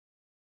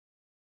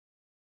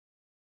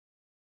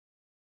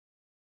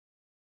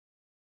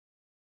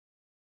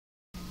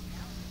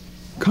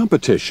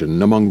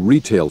Competition among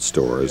retail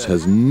stores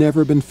has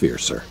never been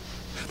fiercer.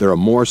 There are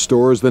more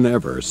stores than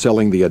ever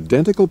selling the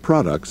identical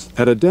products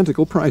at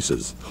identical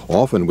prices,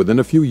 often within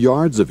a few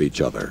yards of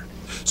each other.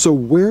 So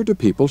where do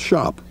people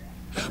shop?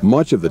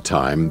 Much of the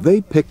time,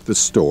 they pick the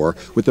store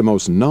with the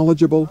most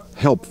knowledgeable,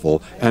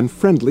 helpful, and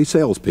friendly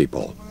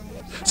salespeople.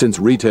 Since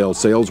retail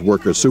sales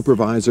worker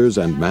supervisors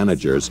and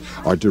managers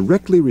are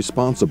directly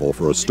responsible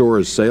for a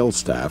store's sales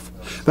staff,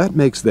 that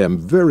makes them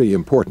very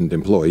important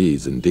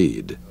employees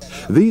indeed.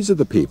 These are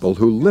the people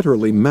who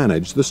literally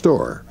manage the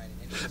store.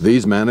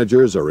 These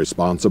managers are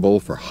responsible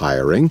for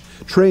hiring,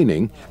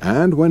 training,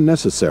 and, when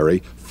necessary,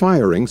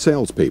 firing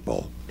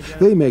salespeople.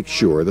 They make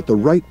sure that the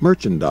right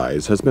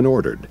merchandise has been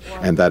ordered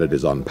and that it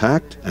is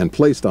unpacked and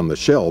placed on the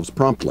shelves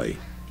promptly.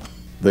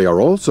 They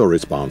are also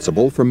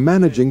responsible for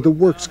managing the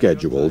work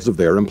schedules of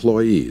their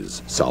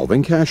employees,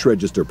 solving cash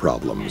register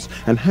problems,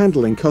 and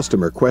handling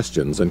customer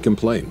questions and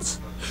complaints.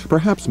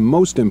 Perhaps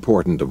most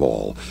important of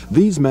all,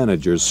 these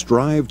managers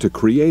strive to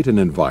create an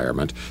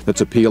environment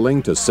that's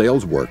appealing to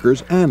sales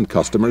workers and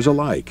customers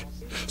alike.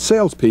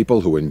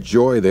 Salespeople who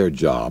enjoy their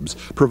jobs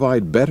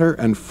provide better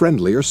and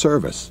friendlier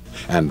service,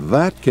 and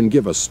that can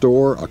give a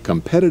store a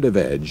competitive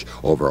edge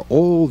over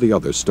all the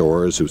other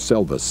stores who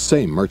sell the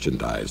same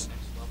merchandise.